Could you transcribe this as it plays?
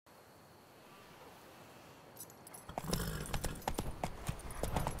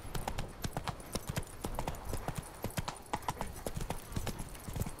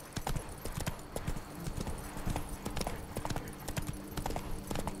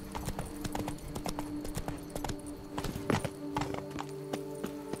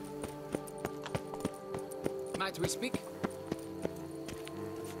Might we speak?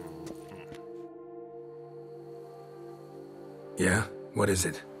 Yeah? What is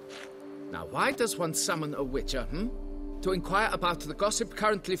it? Now, why does one summon a witcher, To inquire about the gossip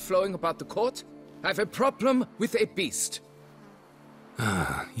currently flowing about the court? I have a problem with a beast.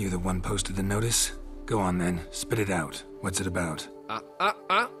 Ah, you the one posted the notice? Go on then, spit it out. What's it about?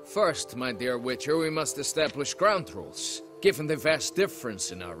 First, my dear witcher, we must establish ground rules. Given the vast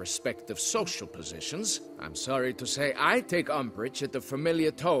difference in our respective social positions, I'm sorry to say I take umbrage at the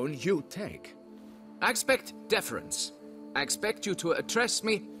familiar tone you take. I expect deference. I expect you to address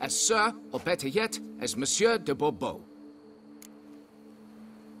me as Sir, or better yet, as Monsieur de Bourbeau.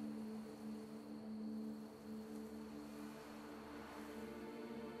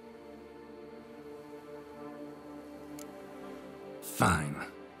 Fine.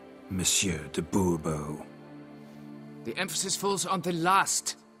 Monsieur de Bourbeau. The emphasis falls on the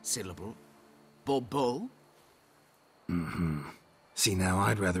last syllable. Bourbeau? See, now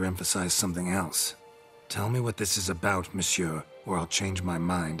I'd rather emphasize something else. Tell me what this is about, monsieur, or I'll change my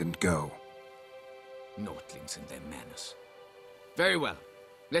mind and go. Notlings and their manners. Very well.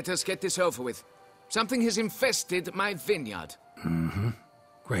 Let us get this over with. Something has infested my vineyard.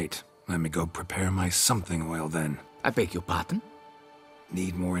 Great. Let me go prepare my something oil then. I beg your pardon?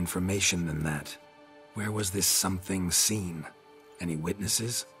 Need more information than that. Where was this something seen? Any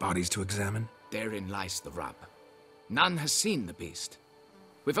witnesses? Bodies to examine? Therein lies the rub. None has seen the beast.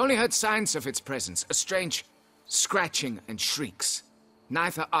 We've only heard signs of its presence, a strange scratching and shrieks.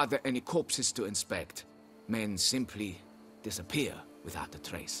 Neither are there any corpses to inspect. Men simply disappear without a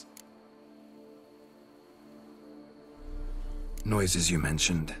trace. Noises you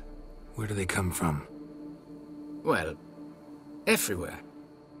mentioned. Where do they come from? Well, everywhere.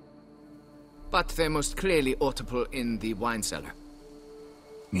 But they're most clearly audible in the wine cellar.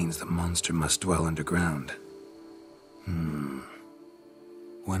 Means the monster must dwell underground.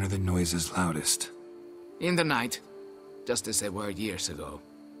 When are the noises loudest? In the night, just as they were years ago,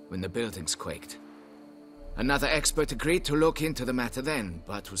 when the buildings quaked. Another expert agreed to look into the matter then,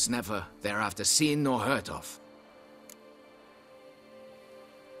 but was never thereafter seen nor heard of.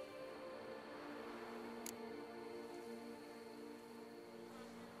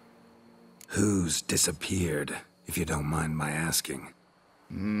 Who's disappeared, if you don't mind my asking?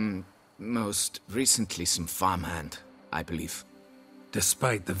 Most recently some farmhand, I believe.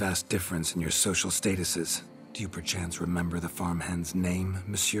 Despite the vast difference in your social statuses, do you perchance remember the farmhand's name,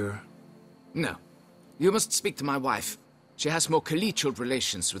 monsieur? No. You must speak to my wife. She has more collegial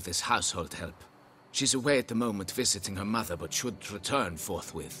relations with this household help. She's away at the moment visiting her mother, but should return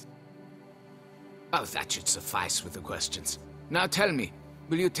forthwith. Oh, that should suffice with the questions. Now tell me,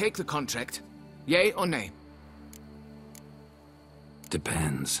 will you take the contract? Yea or nay?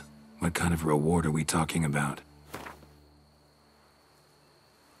 Depends. What kind of reward are we talking about?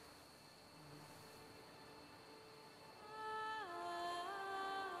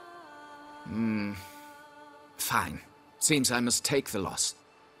 Fine. Seems I must take the loss.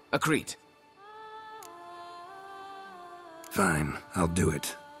 Agreed. Fine, I'll do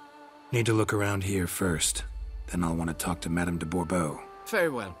it. Need to look around here first. Then I'll want to talk to Madame de Bourbeau. Very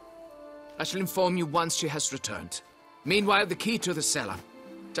well. I shall inform you once she has returned. Meanwhile, the key to the cellar.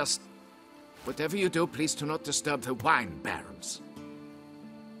 Just... whatever you do, please do not disturb the wine barrels.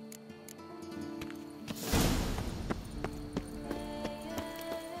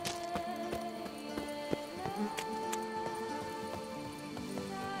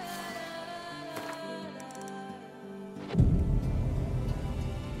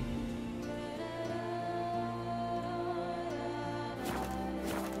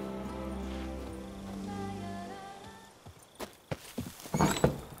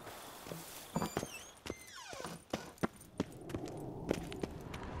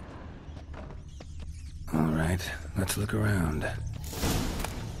 Let's look around.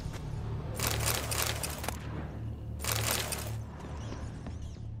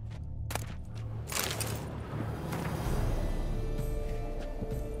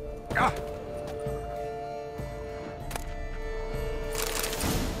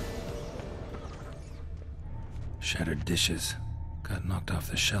 Shattered dishes. Got knocked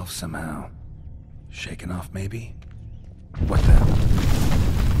off the shelf somehow. Shaken off, maybe? What the...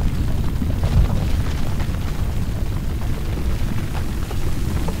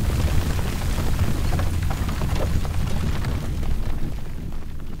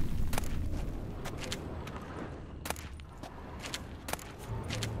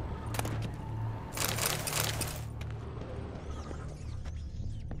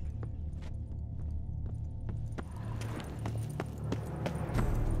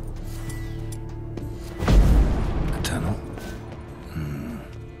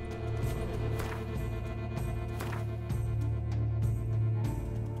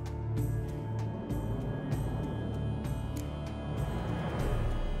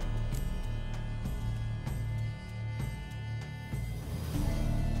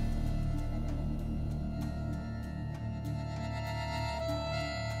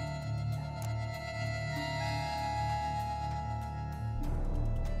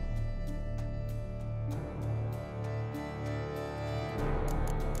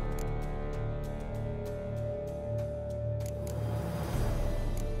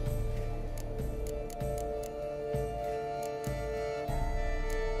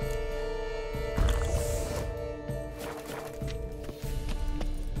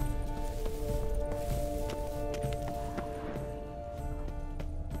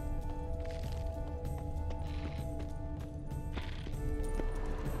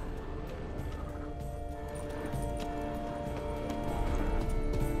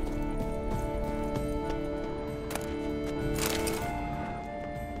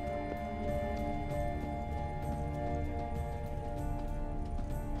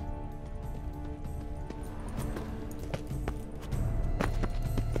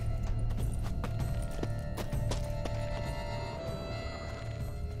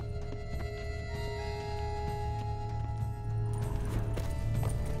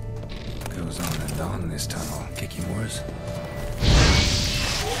 on this tunnel, Kikimores.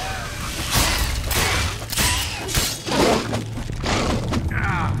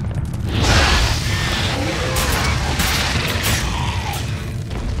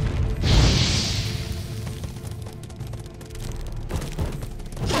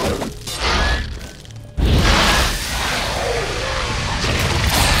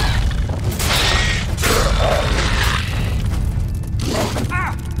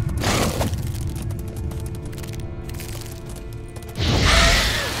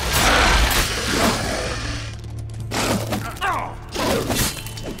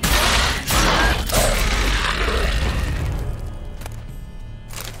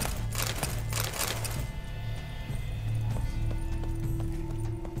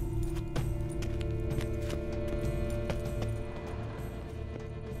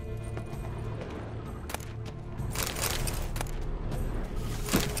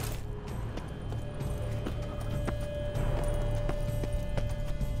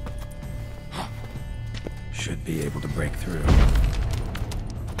 Should be able to break through.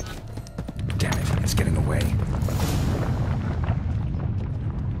 Damn it, it's getting away.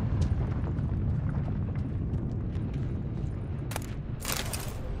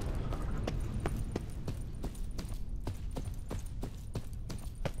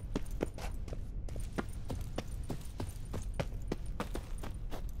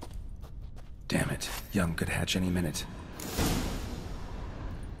 Damn it, Young could hatch any minute.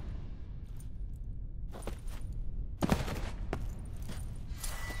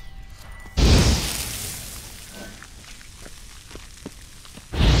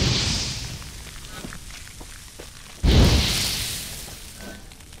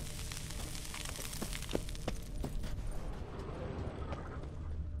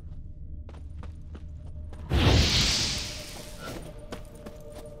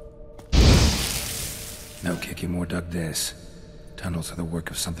 No Kikimore dug this. Tunnels are the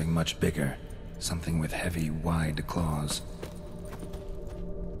work of something much bigger. Something with heavy, wide claws.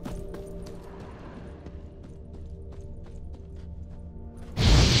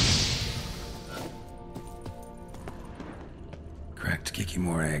 Cracked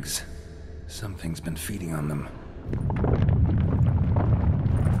Kikimore eggs. Something's been feeding on them.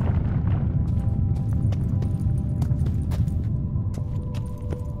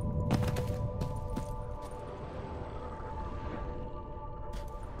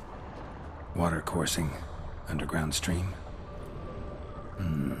 Water coursing. Underground stream.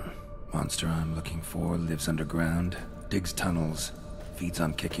 Monster I'm looking for lives underground, digs tunnels, feeds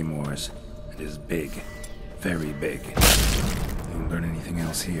on Kikimores, and is big. Very big. Won't learn anything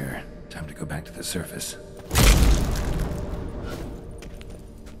else here. Time to go back to the surface.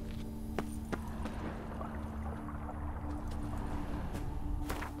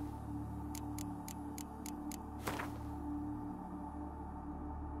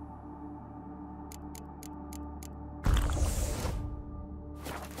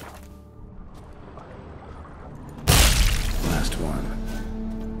 Last one.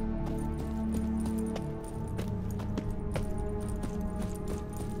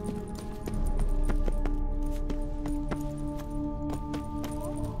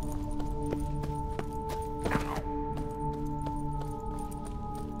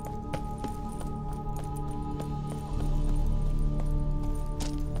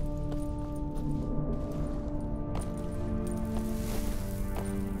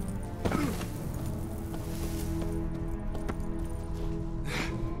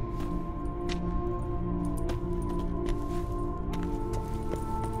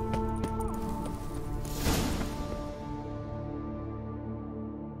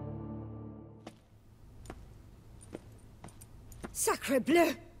 Sacre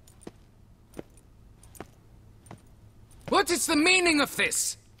bleu! What is the meaning of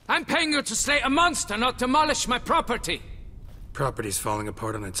this? I'm paying you to slay a monster, not demolish my property. Property's falling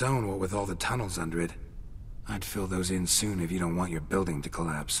apart on its own, what with all the tunnels under it. I'd fill those in soon if you don't want your building to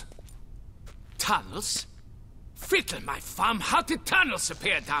collapse. Tunnels? Fiddle my thumb, how did tunnels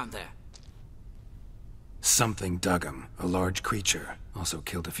appear down there? Something dug 'em. A large creature. Also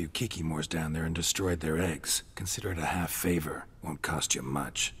killed a few Kikimores down there and destroyed their eggs. Consider it a half favor. Won't cost you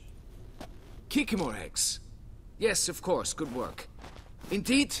much. Kikimore eggs. Yes, of course, good work.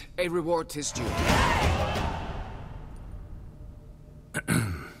 Indeed, a reward is due.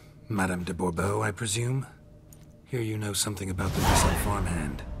 Madame de Bourbeau, I presume? Hear you know something about the missing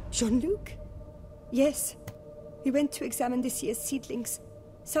farmhand. Jean-Luc? Yes. We went to examine this year's seedlings.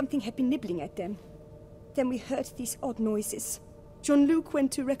 Something had been nibbling at them. Then we heard these odd noises. Jean-Luc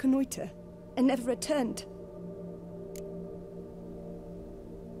went to reconnoiter and never returned.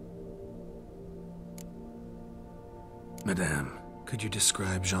 Madame, could you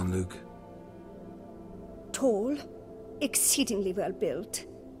describe Jean-Luc? Tall, exceedingly well built,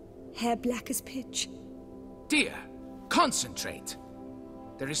 hair black as pitch. Dear, concentrate.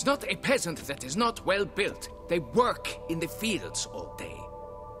 There is not a peasant that is not well built. They work in the fields all day.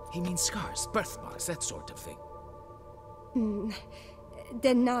 He means scars, birthmarks, that sort of thing.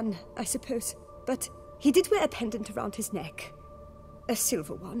 Then none, I suppose. But he did wear a pendant around his neck. A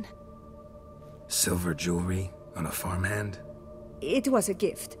silver one. Silver jewelry on a farmhand? It was a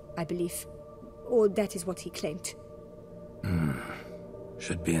gift, I believe. Or that is what he claimed.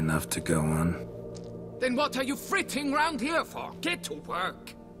 Should be enough to go on. Then what are you fritting round here for? Get to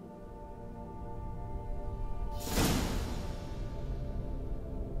work!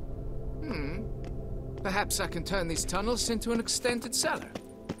 Perhaps I can turn these tunnels into an extended cellar.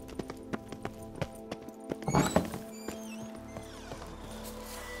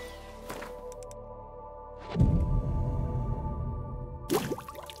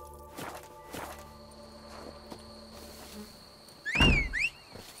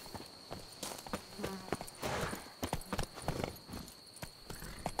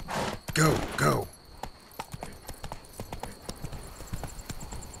 Go, go.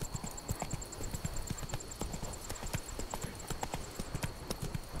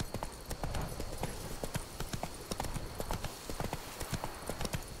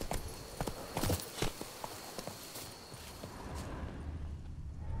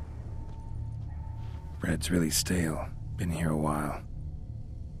 Bread's really stale. Been here a while.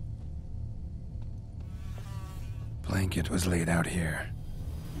 Blanket was laid out here.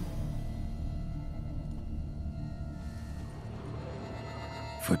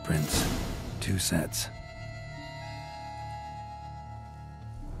 Footprints. 2 sets.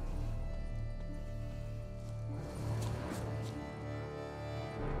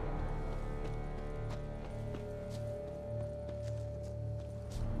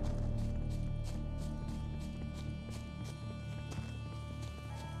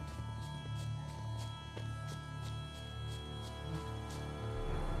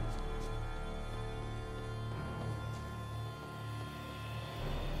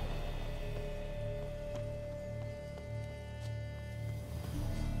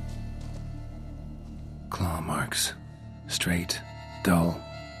 Claw marks. Straight, dull,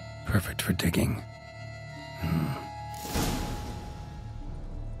 perfect for digging.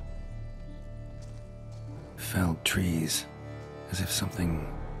 Felled trees, as if something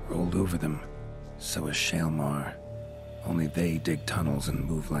rolled over them. So is Shaelmar. Only they dig tunnels and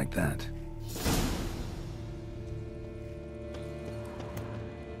move like that.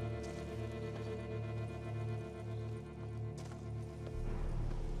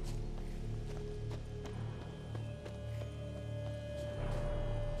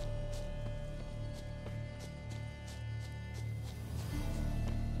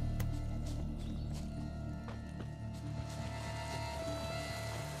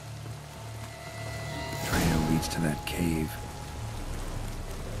 To that cave.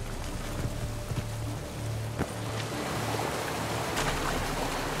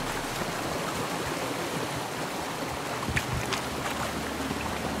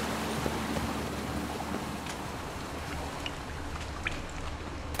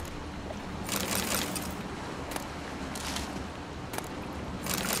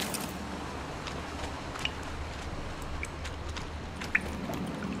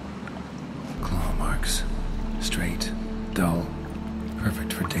 Claw marks. Straight, dull,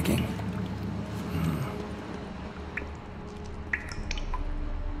 perfect for digging.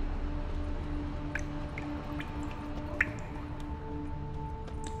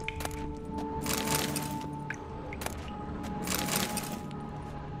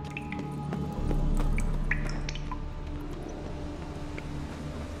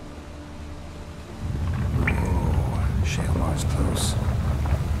 Whoa, Shaelmar's close.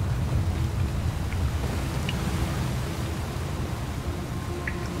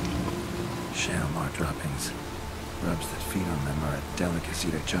 Shaelmar droppings. Grubs that feed on them are a delicacy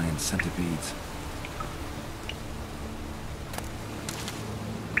to giant centipedes.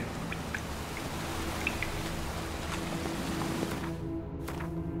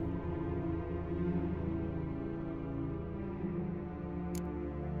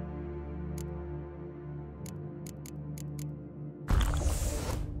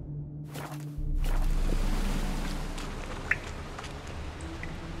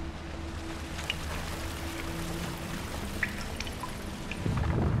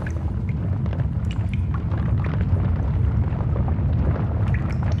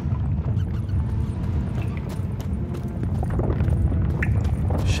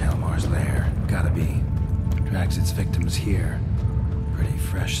 was here. Pretty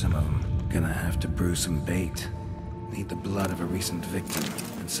fresh, some of them. Gonna have to brew some bait. Need the blood of a recent victim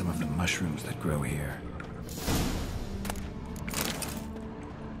and some of the mushrooms that grow here.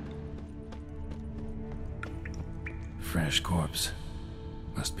 Fresh corpse.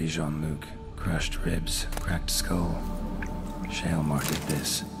 Must be Jean-Luc. Crushed ribs, cracked skull. Shalemar did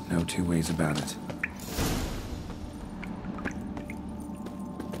this. No two ways about it.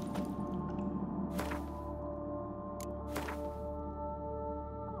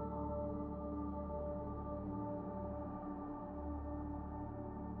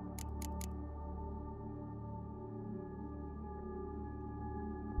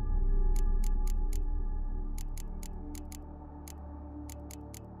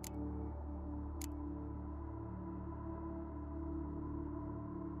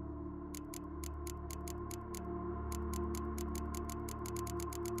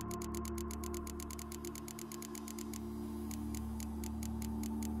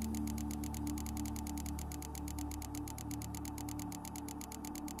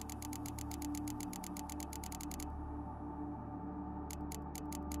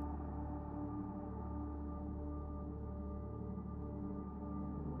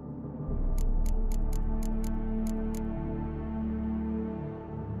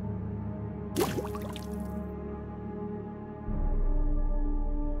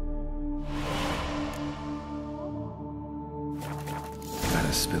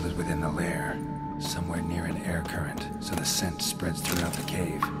 Gotta spill it within the lair, somewhere near an air current, so the scent spreads throughout the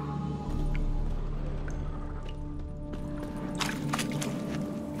cave.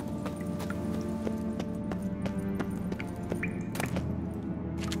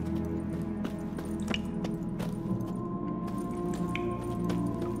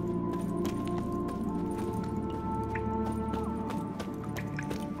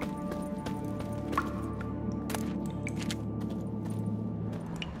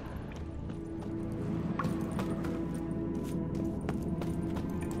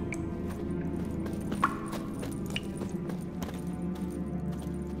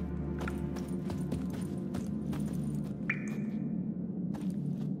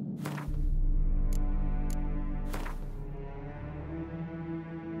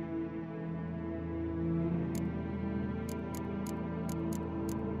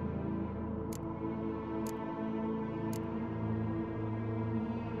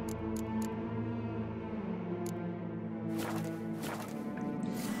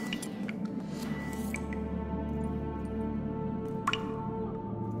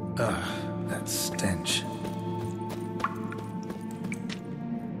 Ugh, that stench.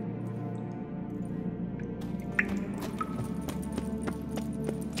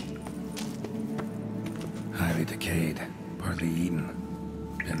 Highly decayed, partly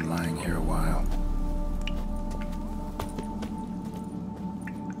eaten. Been lying here a while.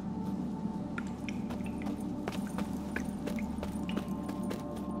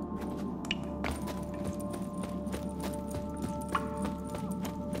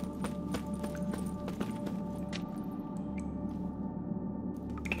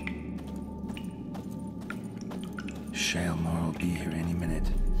 Shalemar will be here any minute.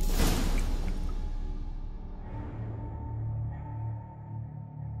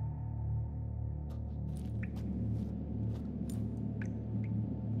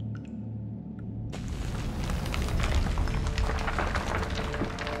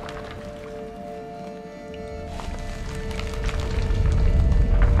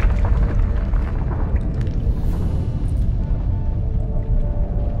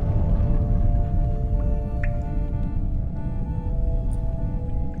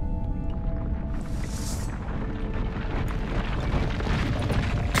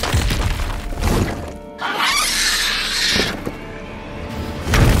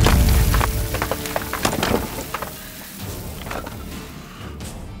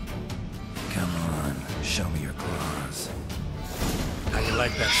 Show me your claws. How you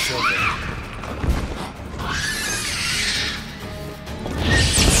like that silver?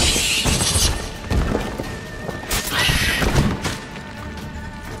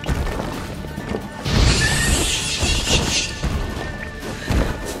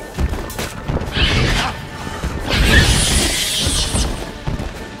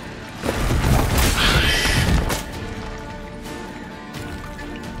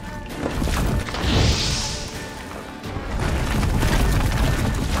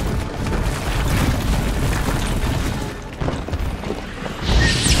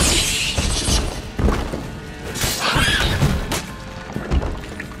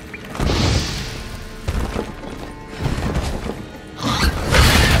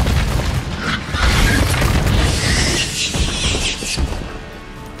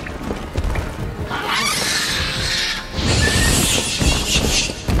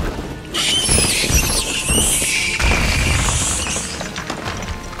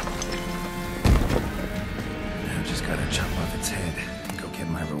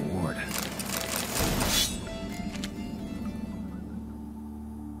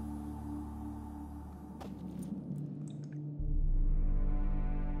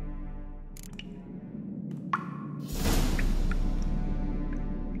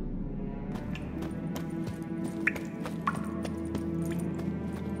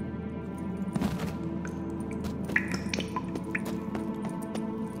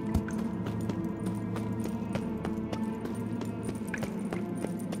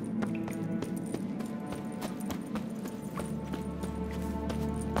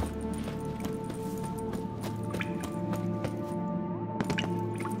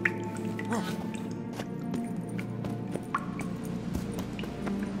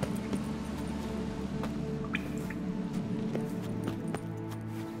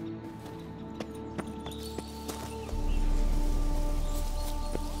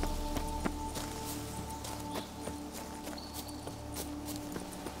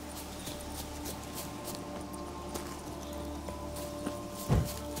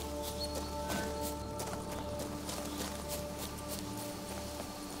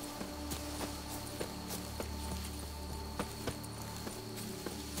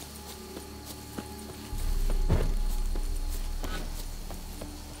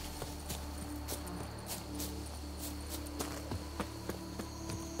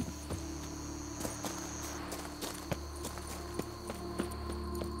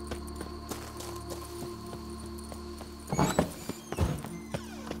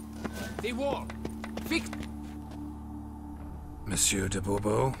 The wall! Fix... Monsieur de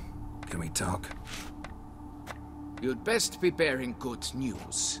Bourbeau, can we talk? You'd best be bearing good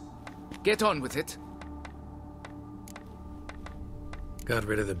news. Get on with it. Got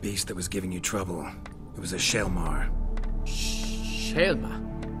rid of the beast that was giving you trouble. It was a Shelmar. Shelma?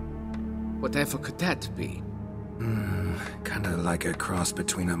 Whatever could that be? Kinda like a cross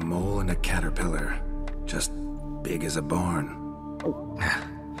between a mole and a caterpillar. Just big as a barn.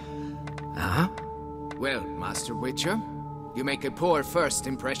 Uh-huh. Well, Master Witcher, you make a poor first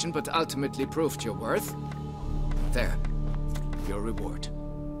impression, but ultimately proved your worth. There. Your reward.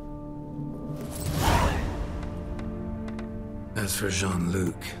 As for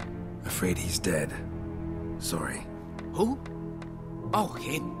Jean-Luc, afraid he's dead. Sorry. Who? Oh,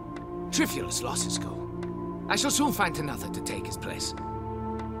 him. Trivial as losses go. I shall soon find another to take his place.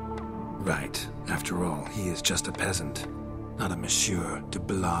 Right. After all, he is just a peasant. Not a monsieur de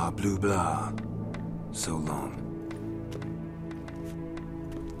blah blue blah. So long.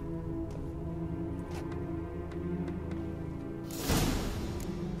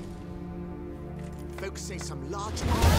 Folks say some large army